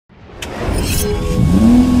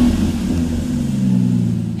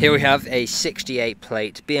Here we have a 68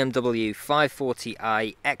 plate BMW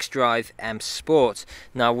 540i XDRIVE M Sport.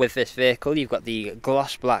 Now with this vehicle you've got the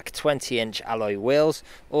gloss black 20-inch alloy wheels,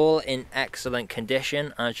 all in excellent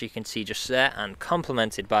condition as you can see just there, and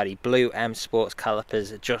complemented by the blue M Sports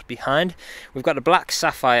calipers just behind. We've got the black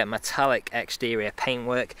sapphire metallic exterior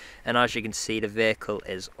paintwork, and as you can see the vehicle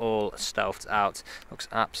is all stealthed out. Looks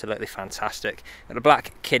absolutely fantastic. Got the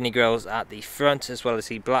black kidney grills at the front as well as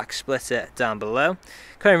the black splitter down below.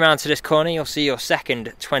 Coming round to this corner you'll see your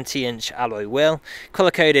second 20-inch alloy wheel,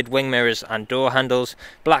 colour-coded wing mirrors and door handles,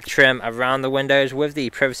 black trim around the windows with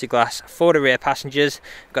the privacy glass for the rear passengers.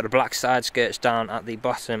 We've got the black side skirts down at the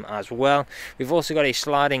bottom as well. We've also got a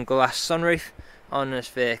sliding glass sunroof on this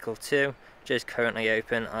vehicle too, which is currently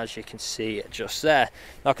open as you can see just there.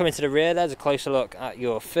 Now coming to the rear, there's a closer look at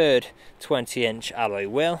your third 20-inch alloy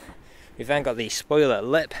wheel. We've then got the spoiler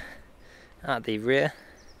lip at the rear.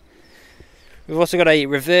 We've also got a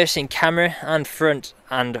reversing camera and front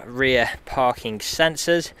and rear parking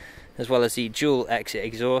sensors, as well as the dual exit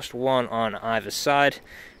exhaust, one on either side,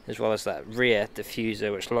 as well as that rear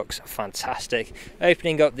diffuser which looks fantastic.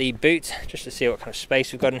 Opening up the boot just to see what kind of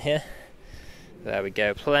space we've got in here. There we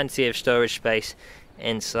go, plenty of storage space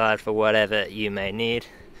inside for whatever you may need.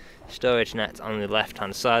 Storage net on the left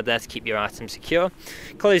hand side there to keep your items secure.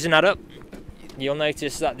 Closing that up, you'll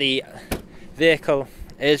notice that the vehicle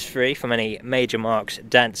is free from any major marks,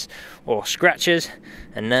 dents or scratches,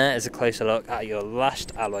 and there is a closer look at your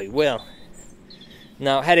last alloy wheel.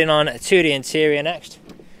 Now heading on to the interior next,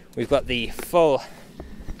 we've got the full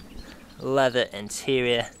leather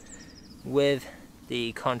interior with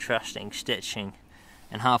the contrasting stitching,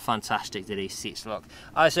 and how fantastic do these seats look.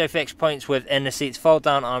 ISOFIX points within the seats, fold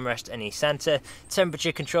down armrest in the centre,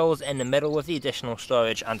 temperature controls in the middle with the additional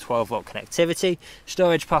storage and 12-volt connectivity,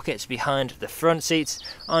 storage pockets behind the front seats.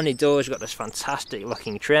 On the doors you've got this fantastic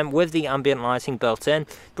looking trim with the ambient lighting built in,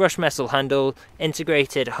 brushed metal handle,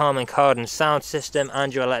 integrated Harman Kardon sound system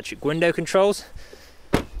and your electric window controls.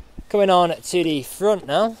 Coming on to the front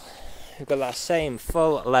now, we've got that same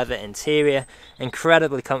full leather interior,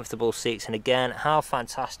 incredibly comfortable seats, and again, how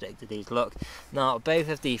fantastic do these look. Now both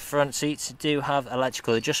of the front seats do have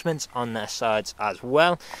electrical adjustments on their sides as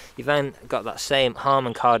well. You've then got that same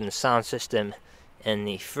Harman Kardon sound system in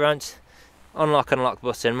the front, unlock and lock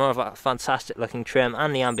button, more of a fantastic looking trim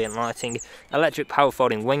and the ambient lighting, electric power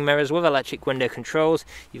folding wing mirrors with electric window controls.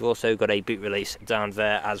 You've also got a boot release down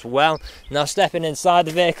there as well. Now stepping inside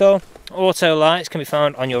the vehicle, auto lights can be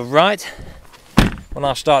found on your right. We'll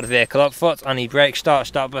now start the vehicle up, foot on the brake, start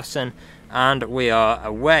button, and we are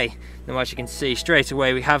away. Now as you can see straight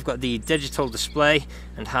away we have got the digital display,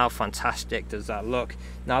 and how fantastic does that look.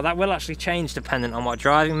 Now that will actually change depending on what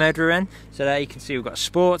driving mode we're in. So there you can see we've got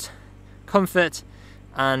Sport, Comfort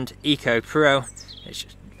and Eco Pro. It's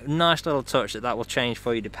just a nice little touch that will change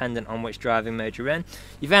for you depending on which driving mode you're in.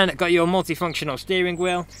 You've then got your multifunctional steering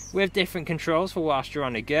wheel with different controls for whilst you're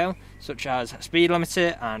on the go, such as speed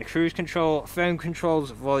limiter and cruise control, phone controls,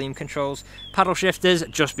 volume controls, paddle shifters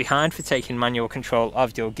just behind for taking manual control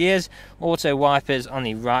of your gears, auto wipers on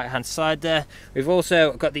the right hand side there. We've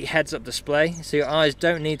also got the heads up display so your eyes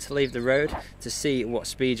don't need to leave the road to see what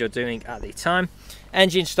speed you're doing at the time.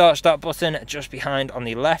 Engine start button just behind on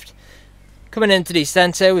the left. Coming into the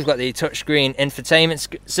centre we've got the touchscreen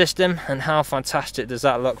infotainment system, and how fantastic does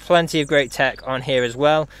that look. Plenty of great tech on here as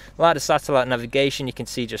well, like the satellite navigation you can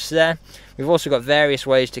see just there. We've also got various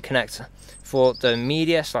ways to connect for the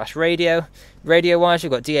media / radio. Radio wise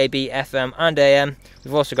we've got DAB, FM and AM.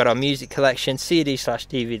 We've also got our music collection, CD /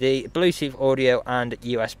 DVD, Bluetooth audio and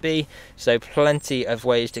USB, so plenty of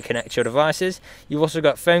ways to connect your devices. You've also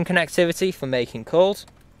got phone connectivity for making calls.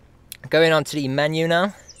 Going on to the menu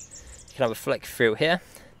now, you can have a flick through here.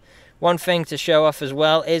 One thing to show off as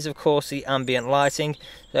well is of course the ambient lighting.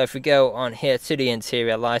 So if we go on here to the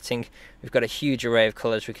interior lighting, we've got a huge array of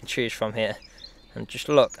colours we can choose from here. And just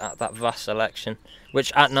look at that vast selection,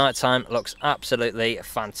 which at night time looks absolutely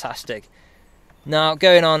fantastic. Now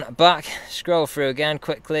going on back, scroll through again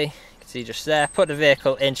quickly, you can see just there, put the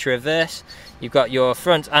vehicle into reverse. You've got your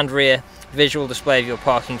front and rear visual display of your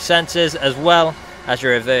parking sensors, as well as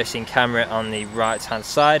your reversing camera on the right hand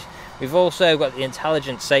side. We've also got the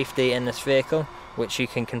intelligent safety in this vehicle, which you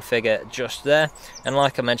can configure just there, and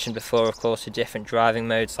like I mentioned before, of course, the different driving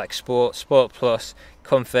modes like Sport, Sport Plus,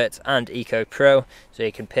 Comfort and Eco Pro, so so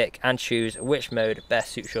you can pick and choose which mode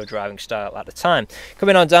best suits your driving style at the time.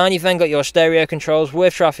 Coming on down, you've then got your stereo controls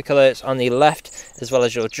with traffic alerts on the left, as well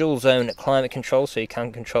as your dual zone climate control, so you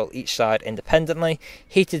can control each side independently.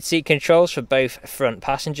 Heated seat controls for both front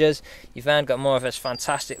passengers. You've then got more of this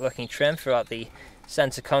fantastic looking trim throughout the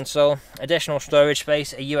center console, additional storage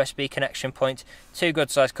space, a USB connection point, 2 good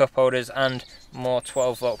sized cup holders, and more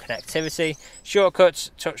 12-volt connectivity.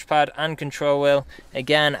 Shortcuts, touchpad and control wheel.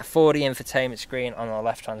 Again, 4D infotainment screen on the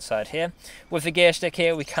left hand side here. With the gear stick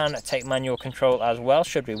here, we can take manual control as well,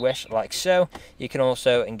 should we wish, like so. You can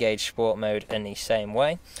also engage sport mode in the same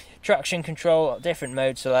way. Traction control, different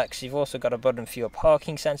mode selects. You've also got a button for your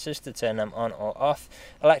parking sensors to turn them on or off.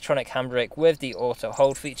 Electronic handbrake with the auto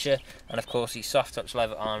hold feature, and of course the soft touch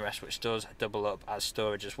leather armrest, which does double up as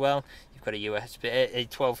storage as well. You've got a USB, a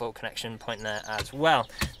 12-volt connection point there as well.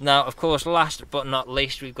 Now, of course, last but not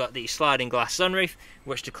least, we've got the sliding glass sunroof,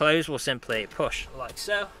 which to close will simply push like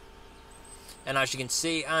so. And as you can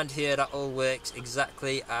see and hear, that all works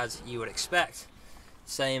exactly as you would expect.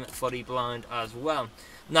 Same for the blind as well.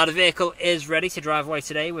 Now the vehicle is ready to drive away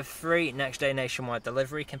today with free next day nationwide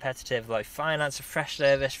delivery, competitive low finance, fresh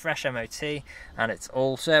service, fresh MOT, and it's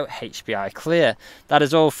also HPI clear. That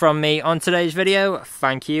is all from me on today's video.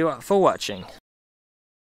 Thank you for watching.